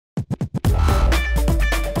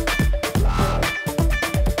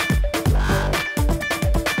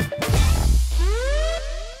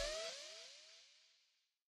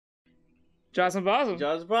Jawesome Possum.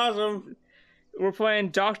 Jawesome Possum. We're playing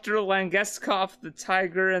Dr. Langeskov, the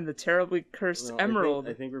Tiger, and the Terribly Cursed Emerald.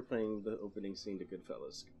 I think we're playing the opening scene to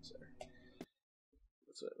Goodfellas, sir.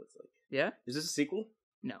 That's what it looks like. Yeah? Is this a sequel?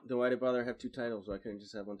 No. Then why'd I bother have two titles? Why couldn't I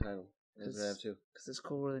just have one title? Why does it have two? Because it's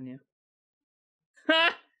cooler than you.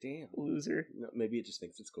 Ha! Damn. Loser. No, maybe it just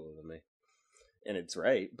thinks it's cooler than me. And it's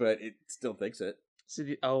right, but it still thinks it.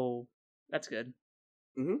 So that's good.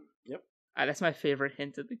 Mm-hmm. Yep. That's my favorite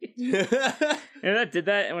hint of the game. You know that did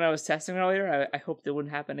that when I was testing earlier? I hoped it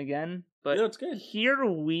wouldn't happen again. But no, it's good. Here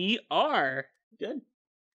we are. Good.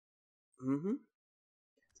 Mm-hmm.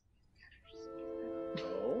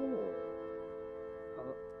 Oh.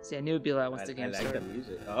 See, I knew it'd be loud once the game started. I like the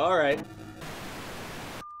music. All right.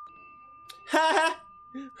 Ha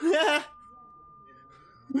ha!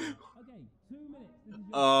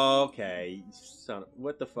 Okay, son.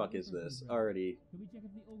 What the fuck is this? Already.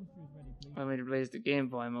 I made to raise the game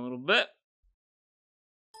volume a little bit.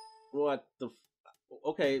 What the?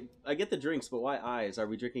 Okay, I get the drinks, but why eyes? Are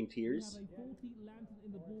we drinking tears?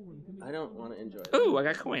 I don't want to enjoy it. Ooh, I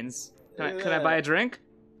got coins. Can I buy a drink?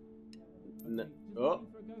 No. Oh.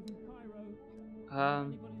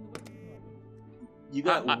 You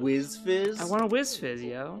got Whiz Fizz? I want a Whiz Fizz,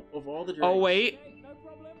 yo. Of all the drinks. Oh, wait.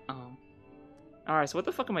 Oh. Alright, so what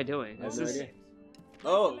the fuck am I doing? I have no idea.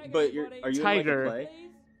 Oh, but are you Tiger. In like a play?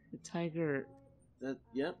 The Tiger.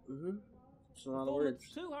 Yep. Mm-hmm. That's a lot of words.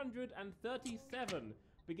 237,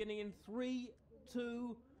 beginning in 3,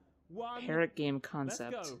 2, 1. Parrot game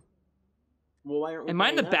concept. Let's go. Well, why aren't we Am I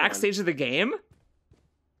in the that backstage of the game?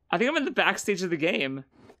 I think I'm in the backstage of the game.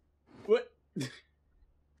 What?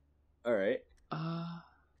 Alright. Uh.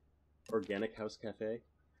 Organic House Cafe.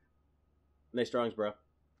 Nice drawings, bro.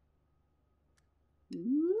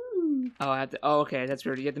 Ooh. Oh, I have to. Oh, okay, that's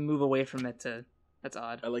weird. You have to move away from it to. That's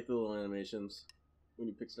odd. I like the little animations when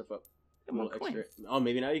you pick stuff up. Come on, extra. Oh,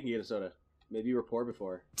 maybe now you can get a soda. Maybe you were poor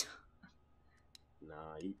before.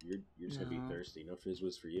 Nah, you're just gonna be thirsty. No fizz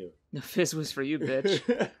was for you. No fizz was for you, bitch.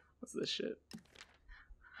 What's this shit?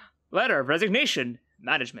 Letter of resignation,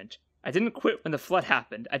 management. I didn't quit when the flood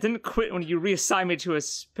happened. I didn't quit when you reassigned me to a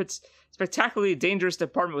spectacularly dangerous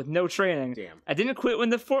department with no training. Damn. I didn't quit when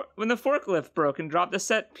the forklift broke and dropped the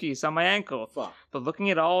set piece on my ankle. Fuck. But looking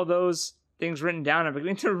at all those things written down, I'm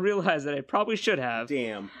beginning to realize that I probably should have.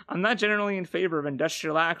 Damn. I'm not generally in favor of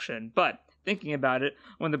industrial action, but thinking about it,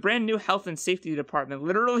 when the brand new health and safety department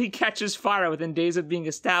literally catches fire within days of being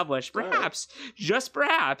established, perhaps, just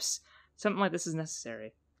perhaps, something like this is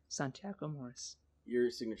necessary. Santiago Morris.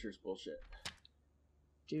 Your signature's bullshit.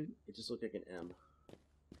 Dude. It just looked like an M.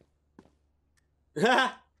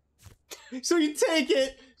 So you take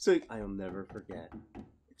it! So I'll never forget.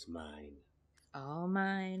 It's mine. All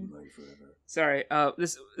mine. Mine forever. Sorry,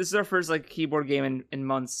 this is our first keyboard game in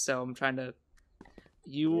months, so I'm trying to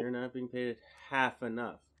You're not being paid half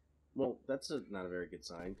enough. Well, that's not a very good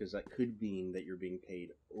sign, because that could mean that you're being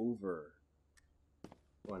paid over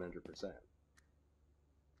 100%.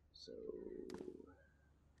 So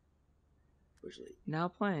Bushly. Now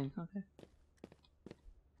playing, okay.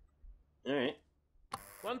 Alright.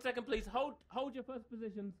 1 second, please. Hold your first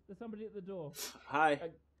positions. There's somebody at the door. Hi.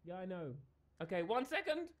 Yeah, I know. Okay, 1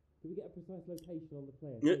 second. Can we get a precise location on the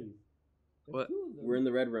player, Yeah. please? What? We're in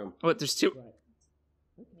the red room. What? There's two.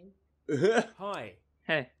 Right. Okay. Hi.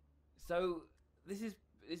 Hey. So this is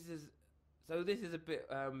a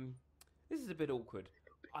bit awkward.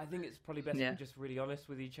 I think it's probably best if we're just really honest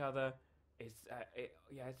with each other. It's a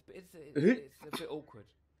bit awkward.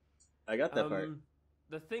 I got that part.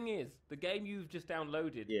 The thing is, the game you've just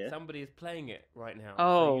downloaded, somebody is playing it right now.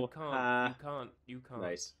 Oh. So you can't.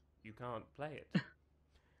 Nice. You can't play it.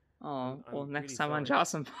 Oh, well, next really time on sorry.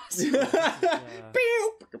 Jawesome Possum.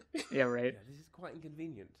 Yeah, right. Yeah, this is quite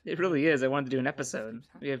inconvenient. It really is. I wanted to do an episode.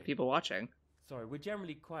 We have people watching. Sorry, we're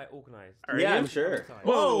generally quite organised. Yeah, I'm sure. Sorry.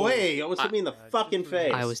 Whoa, wait! You almost hit me in the fucking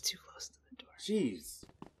face. I was too close to the door. Jeez.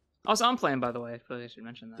 Also, I'm playing, by the way. I feel like I should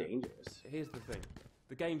mention that. Dangerous. Here's the thing: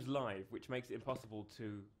 the game's live, which makes it impossible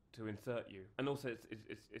to insert you, and also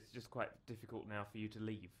it's just quite difficult now for you to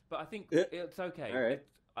leave. But I think it's okay. All right.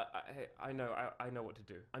 I know what to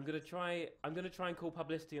do. I'm gonna try and call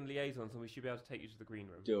publicity and liaisons, and we should be able to take you to the green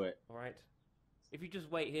room. Do it. All right. If you just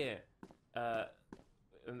wait here,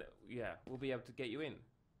 and yeah, we'll be able to get you in.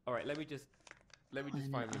 All right. Let me just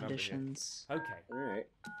find the number here. Okay. All right.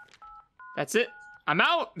 That's it. I'm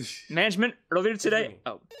out. Management earlier today.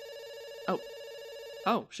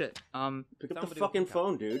 Oh shit. Pick up the fucking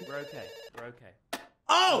phone, dude. We're okay.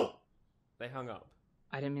 Oh! They hung up.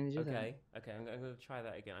 I didn't mean to do that. Okay. I'm gonna try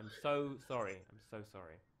that again. I'm so sorry.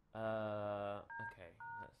 Okay.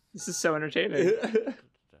 This is so entertaining.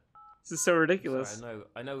 This is so ridiculous. Sorry,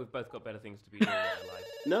 I know we've both got better things to be doing in our lives.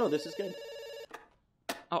 No, this is good.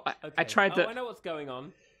 Oh, I Okay. tried to... I know what's going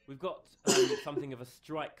on. We've got something of a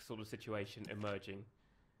strike sort of situation emerging.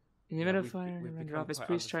 In the middle of we've fire, become render office, quite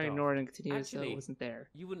please try to ignore it and continue as though Actually, it wasn't there.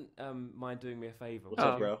 You wouldn't mind doing me a favour? What's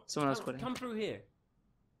up, bro? Someone else quitting. Come through here.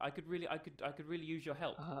 I could really use your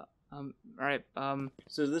help. Alright,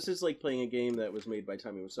 So this is like playing a game that was made by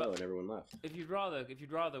Tommy Wiseau and everyone left. If you'd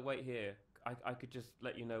rather wait here, I could just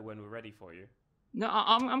let you know when we're ready for you. no,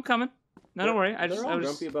 I'm coming. No, don't worry. They're all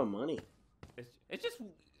grumpy about money. It's just,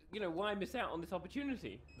 why miss out on this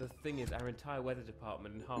opportunity? The thing is, our entire weather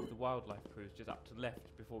department and half the wildlife crew is just up to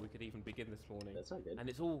left before we could even begin this morning. That's not good. And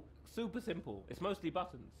it's all super simple. It's mostly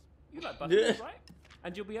buttons. You like buttons, right?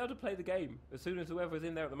 And you'll be able to play the game as soon as whoever's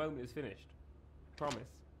in there at the moment is finished. Promise.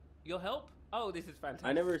 You'll help? Oh, this is fantastic.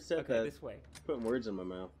 I never said okay, that. This way. Putting words in my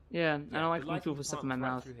mouth. Yeah, I don't like the when lighting people put stuff in my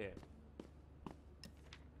department's mouth. right through here.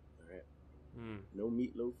 Alright. No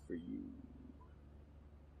meatloaf for you.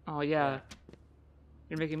 Oh, yeah.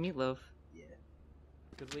 You're making meatloaf. Yeah.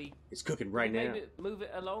 Could we... It's cooking right now. Move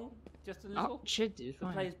it along just a little? Oh, shit, dude. The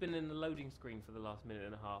Fine. play's been in the loading screen for the last minute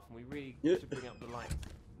and a half, and we really should bring up the lights.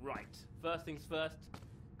 Right. First things first,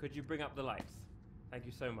 could you bring up the lights? Thank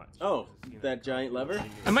you so much. Oh, that giant lever?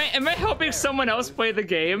 Am I helping someone else play the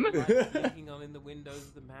game? Blinking on in the windows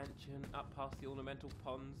of the mansion, up past the ornamental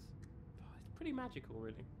ponds. Oh, it's pretty magical,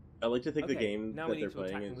 really. I like to think the Okay, game now that we they're need to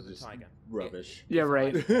attack playing them is with the just tiger. rubbish. Yeah,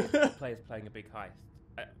 right. The player's playing a big heist.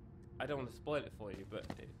 I don't want to spoil it for you, but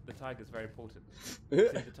the tiger's very important. It's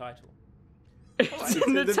in the title. It's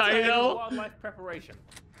in the title. Wildlife preparation.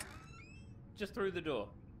 Just through the door.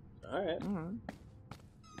 Alright.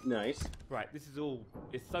 Nice. Right, this is all.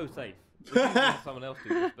 It's so safe. We didn't have someone else do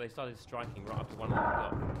this, but they started striking right up to one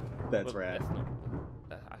that we got. That's rad.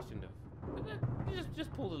 I shouldn't have.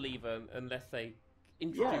 Just pull the lever and let's say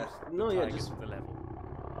introduce no, the yeah, tiger just- to the level.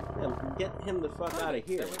 Yeah, get him the fuck out of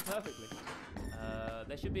here. That went perfectly.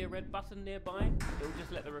 There should be a red button nearby. It will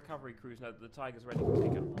just let the recovery crews know that the tiger's ready to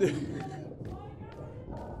take up.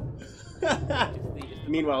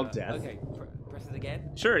 Meanwhile, death. Okay, press it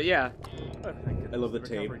again. Sure, yeah. I love the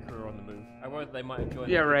recovery tape. crew are on the move. I worry they might have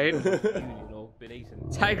joined. Yeah, the right. Union or been eaten.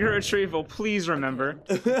 Tiger retrieval, please remember.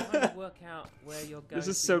 I'm trying to work out where you're going This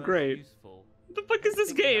is to be so most great. Useful. What the fuck is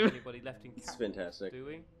this Think we have game? anybody left in It's Cap, fantastic. do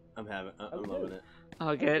we? I'm loving it.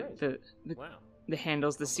 I'll get the Wow.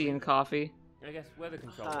 handles, the C and coffee. I guess weather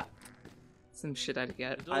control. Some shit I'd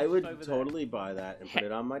get. The door's I just would over totally buy that and put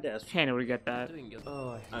it on my desk. Hannah would get that. there. Doing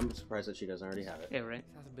your... I'm surprised that she doesn't already have it. Yeah, right.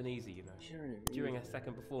 This hasn't been easy, you know. During a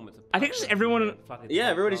second performance, I think just everyone- Yeah,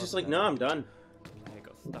 everybody's just like, no, I'm done.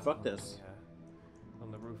 Got Fuck this.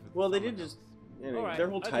 On the roof of the Well, they summer did just. house. You know, Alright, their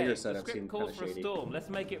whole tiger okay, setup the script seemed kind calls of for a shady. storm. Let's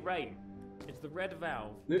make it rain. It's the red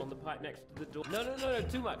valve on the pipe next to the door. No,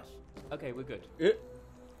 too much. Okay, we're good.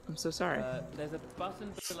 I'm so sorry. There's a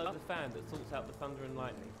button below the fan that sorts out the thunder and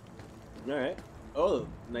lightning. Alright. Oh,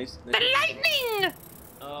 nice. The lightning!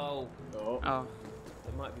 Oh, Oh.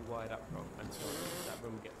 it might be wired up wrong. I'm sorry. That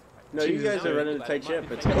room gets quite... No, you Jesus. guys are running a tight ship.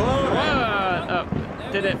 It's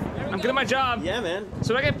Did it. I'm good at my job. Yeah, man.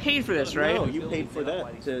 So I get paid for this, right? No, you paid for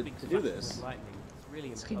that to do this. Lightning. It's really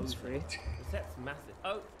This game's imposing. free. The set's massive.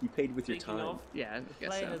 Oh, You paid with your speaking time. of, Yeah, I the guess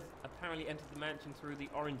player so. has apparently entered the mansion through the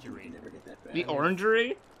orangery. Never get that back. The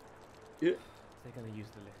orangery? Yeah. They're going to use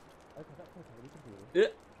the lift. Okay, that's okay. We can do this. Yeah.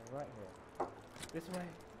 Okay, right here. This way.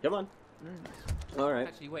 Come on. Alright.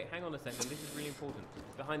 Actually, wait, hang on a second. This is really important.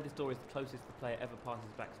 Behind this door is the closest the player ever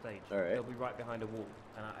passes backstage. All right. They'll be right behind a wall.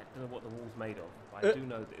 And I don't know what the wall's made of, but I do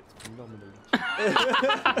know that it's phenomenally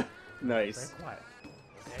Nice. very quiet.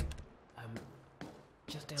 Okay?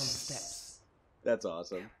 Just down the steps. That's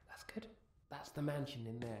awesome. That's good. That's the mansion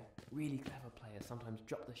in there. Really clever players sometimes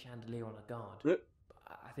drop the chandelier on a guard. Yep.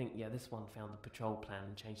 But I think, yeah, this one found the patrol plan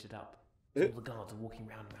and changed it up. So all the guards are walking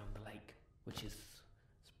around the lake, which is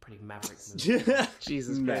it's a pretty maverick move.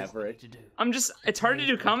 Jesus Christ. Maverick. to do. It's hard to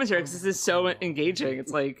do commentary because this is so engaging.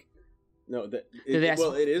 It's like, No, they ask-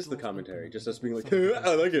 well, it is the commentary. Just us being like,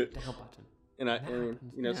 I like it. Down button. And I mean,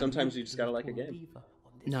 you know, sometimes you just gotta like a game.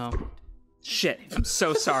 no. Shit, I'm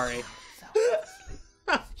so sorry.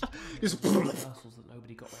 Just rehearsals that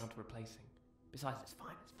nobody got round to replacing. Besides, it's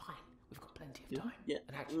fine. We've got plenty of time. Yeah.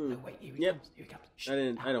 And actually, no, wait, here he Yep. comes. Here he comes. Shh, I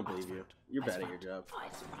don't eyes believe you. front. You're Eyes bad at your front. job.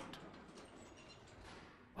 Eyes front.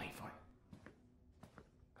 Wait for it.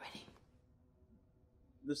 Ready?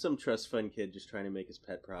 There's some trust fund kid just trying to make his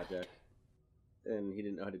pet project, and he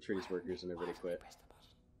didn't know how to treat his workers, and everybody quit. Press the button.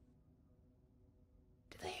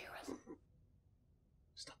 Did they hear us?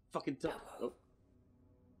 Stop fucking talking. Oh.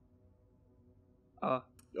 Oh.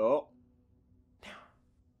 Oh.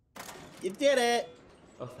 You did it!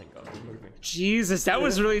 Oh, thank God, we're moving. Jesus, that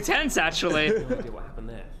was really tense, actually. No idea what happened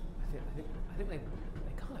there. I think they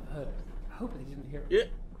can't have heard us. I hope they didn't hear us. Yeah.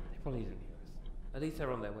 They probably didn't hear us. At least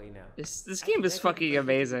they're on their way now. This game Actually, is there's fucking a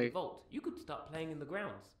place amazing. Vault. You could start playing in the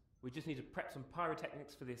grounds. We just need to prep some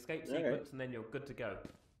pyrotechnics for the escape sequence, and then you're good to go.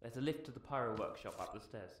 There's a lift to the pyro workshop up the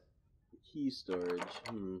stairs. Key storage.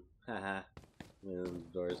 Haha.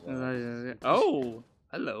 Doors locked. Oh,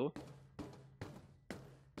 hello.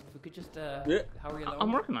 If we could just hurry along.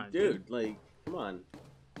 I'm working on it, Dude, like, come on.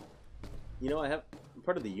 You know, I'm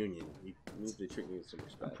part of the union. You need to treat me with some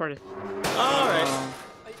respect. Part of...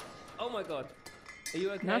 Alright. Oh my God. Are you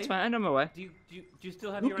okay? No, it's fine. I know my way. Do you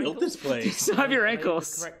still have Who your built ankles? this place? You still have your Are they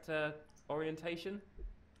ankles. the correct orientation?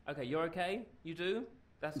 Okay, you're okay? You do?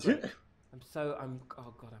 That's great. Oh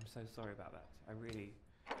God, I'm so sorry about that. I really...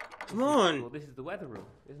 Come on. Well, this is the weather room,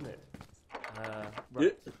 isn't it?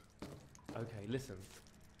 Right. Yeah. Okay, listen.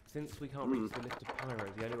 Since we can't reach the lift to Pyro,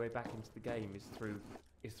 the only way back into the game is through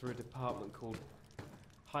a department called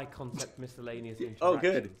High Concept Miscellaneous Interactions. Oh,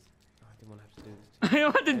 good. Oh, I didn't want to have to do this to you.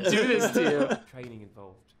 I don't want to do this to you. Training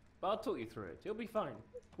involved. But I'll talk you through it. You'll be fine.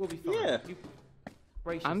 We'll be fine. Yeah. You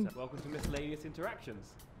brace yourself. Welcome to Miscellaneous Interactions.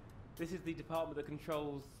 This is the department that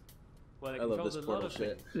controls... Well, it I love controls this a lot portal of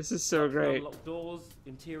shit. things. This is so great. Unlock doors,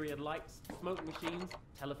 interior lights, smoke machines,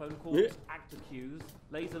 telephone calls, actor queues,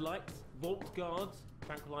 laser lights, vault guards,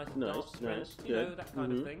 tranquilizer darts, you know, that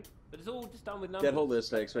kind of thing. But it's all just done with numbers. That whole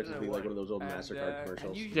list I expected to be like one of those old MasterCard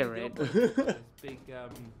commercials. And usually Yeah, the right. operators have this big,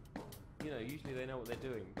 you know, usually they know what they're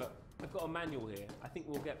doing. But I've got a manual here. I think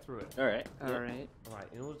we'll get through it. Alright. Alright. Alright,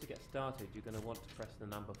 in order to get started, you're going to want to press the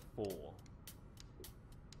number 4.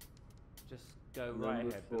 Just go right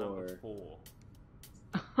ahead, the number 4.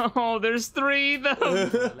 Oh, there's 3 though.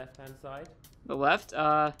 The left-hand side. The left,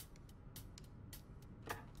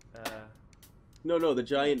 No, the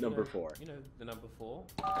giant number 4. You know the number 4,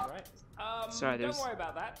 right? Sorry, don't worry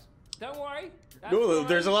about that. Don't worry. That's No, fine.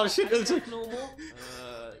 there's a lot of shit. That's normal.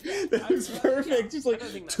 Yeah, That's perfect. Just I like don't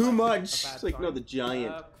think that's too a much. bad It's like no, sign. the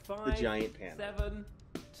giant, the 5, giant panel. 7,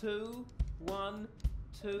 2, 1,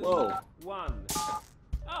 2, Whoa. 1.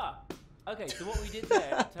 Ah. Okay, so what we did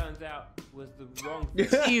there, it turns out, was the wrong thing.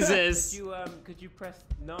 Jesus. Could you press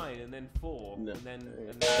 9 and then 4 No. and then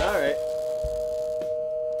Alright.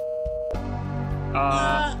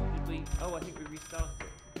 Did we? Oh, I think we restarted it.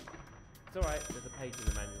 It's alright, there's a page in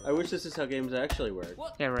the manual. I wish this is how games actually work.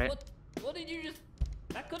 What? Yeah, right. What did you just...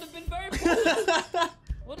 That could have been very important.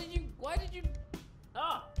 Why did you...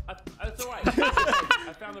 Ah! It's alright.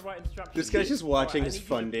 I found the right instructions. This guy's just watching Alright,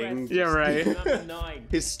 his I need you to funding. press Yeah, right. Number 9.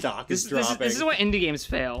 His stock is This dropping. is why indie games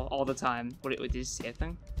fail all the time. What did you see a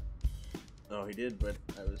thing? Oh, he did, but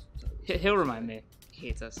I was. He'll remind me. He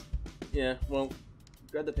hates us. Yeah, well,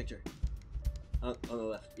 grab the picture. On the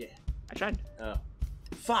left, yeah. I tried. Oh.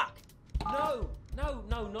 Fuck! No,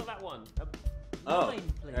 not that one. 9, please.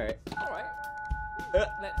 alright. Alright. Uh.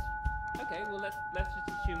 Okay, well let's just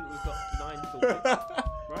assume that we've got 9 sorted.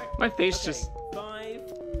 Right? My face Okay, just...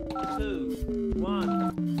 5, 2,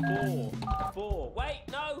 1, 4. Wait,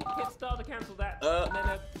 no! Hit start to cancel that. And then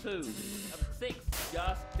a 2. 6.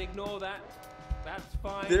 Just ignore that. That's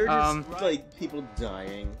fine. There are just, Right. like, people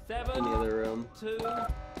dying 7, in the other room. 2,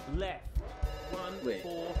 left. 1, Wait.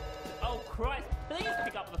 4. Oh Christ! Please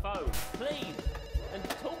pick up the phone, please, and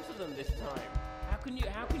talk to them this time. How can you?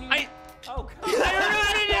 Oh, come on. I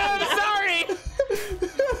don't know what to do! I'm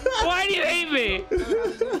sorry! Why do you hate me?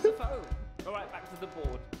 Alright, back to the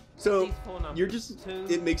board. So, These 4 numbers. you're just. 2,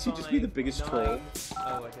 It makes you just be the 5, biggest 9. troll.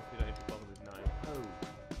 Oh, I guess we don't need to bother with 9.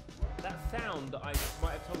 Oh. That sound that I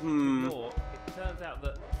might have told you to ignore, it turns out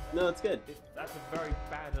that No, it's good. that's a very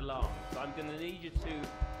bad alarm. So I'm going to need you to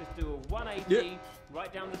just do a 180,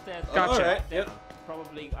 right down the stairs. Gotcha. Alright, Down.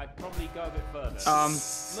 I'd probably go a bit further.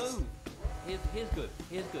 Move. Here's good.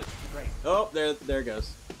 Great. Oh, there it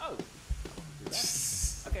goes. Oh.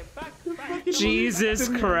 Okay, back. Jesus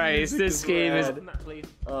Christ, this game is... That, please.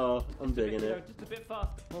 Oh, I'm digging it. Just a bit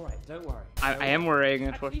faster. All right, don't worry. I am worrying.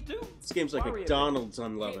 Actually, do. This game's like Worry a bit. McDonald's.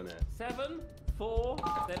 I'm loving it. 7, 4,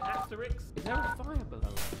 then asterisk. Is there a fire below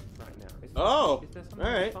us right now? Oh, Is there something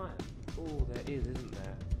alright. on fire? Oh, there is, isn't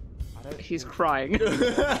there? I don't He's think crying. any of this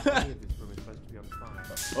room is supposed to be on fire.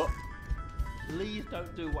 Oh, Please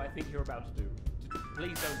don't do what I think you're about to do.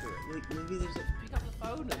 Please don't do it. maybe there's a. Pick up the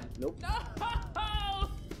phone and... Nope. No!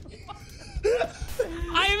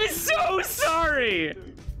 I'm so sorry!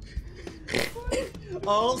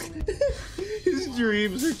 All his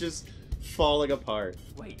dreams are just falling apart.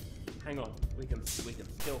 Wait, hang on. We can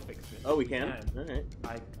still fix this. Oh, we can?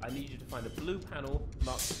 Alright. I need you to find a blue panel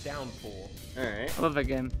marked downpour. Alright. I love that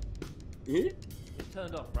game. Yeah. It's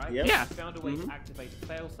turned off, right? Yep. Yeah. You found a way to activate a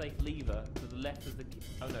fail-safe lever to the left of the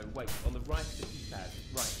oh no, wait, on the right of the keypad.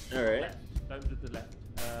 Right. Alright. Left. Don't do the left.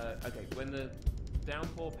 Okay, when the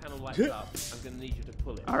downpour panel lights up, I'm going to need you to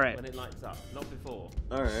pull it. Alright. When it lights up, not before.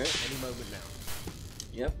 Alright. Any moment now.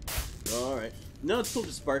 Yep. Alright. No, it's still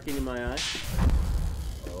just sparking in my eye.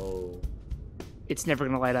 Oh. It's never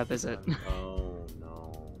gonna light up, is it? Oh,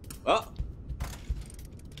 no. Oh!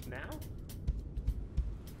 Now?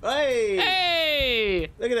 Hey! Hey!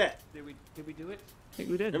 Look at that! Did we do it? I think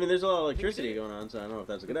we did. I mean, there's a lot of electricity going on, so I don't know if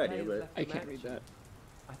that's a good The idea, players but... left the I can't match. read that.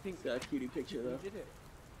 I think It's got a cutie picture, we though. did it.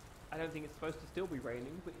 I don't think it's supposed to still be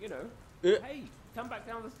raining, but you know. Uh. Hey, come back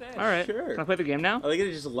down the stairs. Alright. Sure. Can I play the game now? I think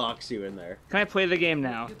it just locks you in there. Can I play the game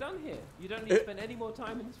now? You're done here. You don't need to spend any more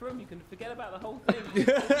time in this room. You can forget about the whole thing. This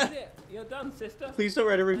is it. You're done, sister. Please don't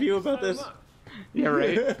write a review Thank you about so this. much. Yeah,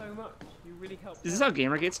 right? Thank you so much. You really helped. Is this out. how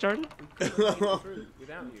Gamergate started? We couldn't have made it through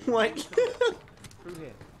without you. What? Through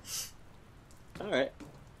here. Alright.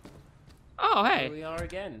 Oh, Here hey. we are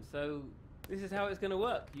again. So this is how it's going to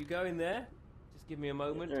work. You go in there. Just give me a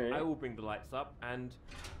moment. Alright. I will bring the lights up. And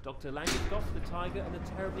Dr. Langeskov, the tiger, and the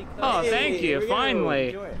terribly clever. Oh, Hey, thank here you. we go. Finally.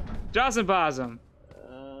 Enjoy it. Jawesome Possum.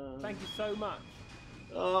 Thank you so much.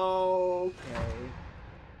 Okay.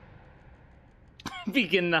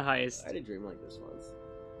 Begin the I heist. had a dream like this once.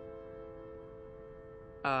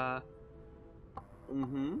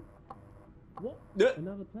 Mm-hmm. What? Uh,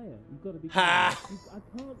 Another player? You've got to be. Ha! I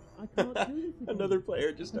can't do this again. Another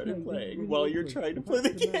player just started Okay, playing really while you're awkward. trying to The play the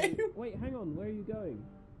fact of matter game. is- Wait, hang on. Where are you going?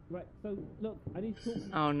 Right. So look, I need to talk.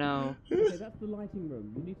 Oh, no. Okay, that's the lighting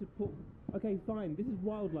room. You need to put. Okay, fine. This is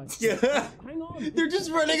wildlife. Yeah. Hang on. They're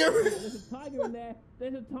just running around. There's a tiger in there.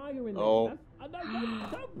 There's a tiger in there. Oh. That's,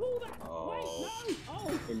 don't pull that. Oh. Wait, no.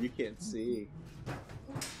 Oh. And you can't see.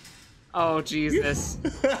 Oh, Jesus.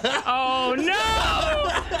 Oh,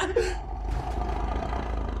 no!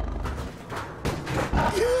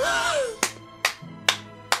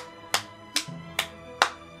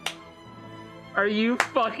 Are you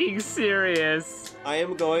fucking serious? I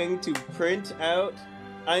am going to print out.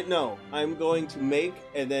 I'm going to make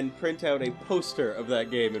and then print out a poster of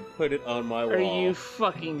that game and put it on my wall. Are you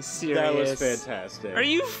fucking serious? That was fantastic. Are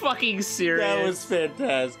you fucking serious? That was You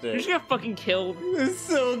fantastic. just got fucking killed. It's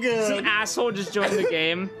so Some good. asshole just joined the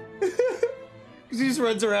game. He just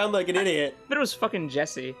runs around like an idiot. I bet it was fucking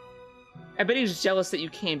Jesse. I bet he was jealous that you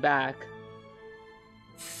came back.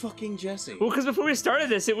 Fucking Jesse. Well, because before we started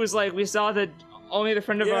this, it was like we saw that only the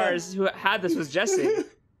friend of Yeah. ours who had this was Jesse.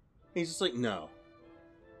 He's just like, no.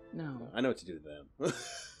 No. I know what to do to them.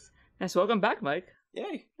 Nice. Welcome back, Mike.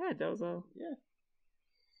 Yay. Yeah, that was all. Yeah.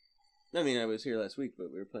 I mean, I was here last week,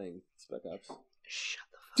 but we were playing Spec Ops. Shut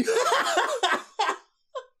the fuck up.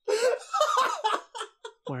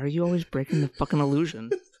 Why are you always breaking the fucking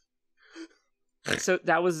illusion? So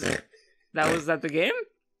that was that the game?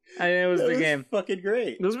 I think it was That the game. Fucking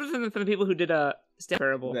great. Those were from the people who did Stanley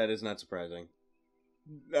Parable. That is not surprising.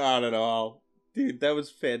 Not at all. Dude, that was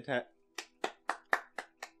fantastic.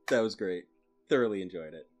 That was great. Thoroughly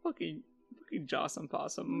enjoyed it. Fucking Jawesome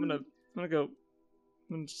Possum. I'm gonna go.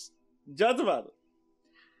 I'm just. Jawesome Possum.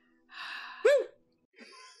 Woo!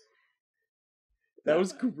 That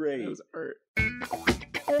was great. That was art.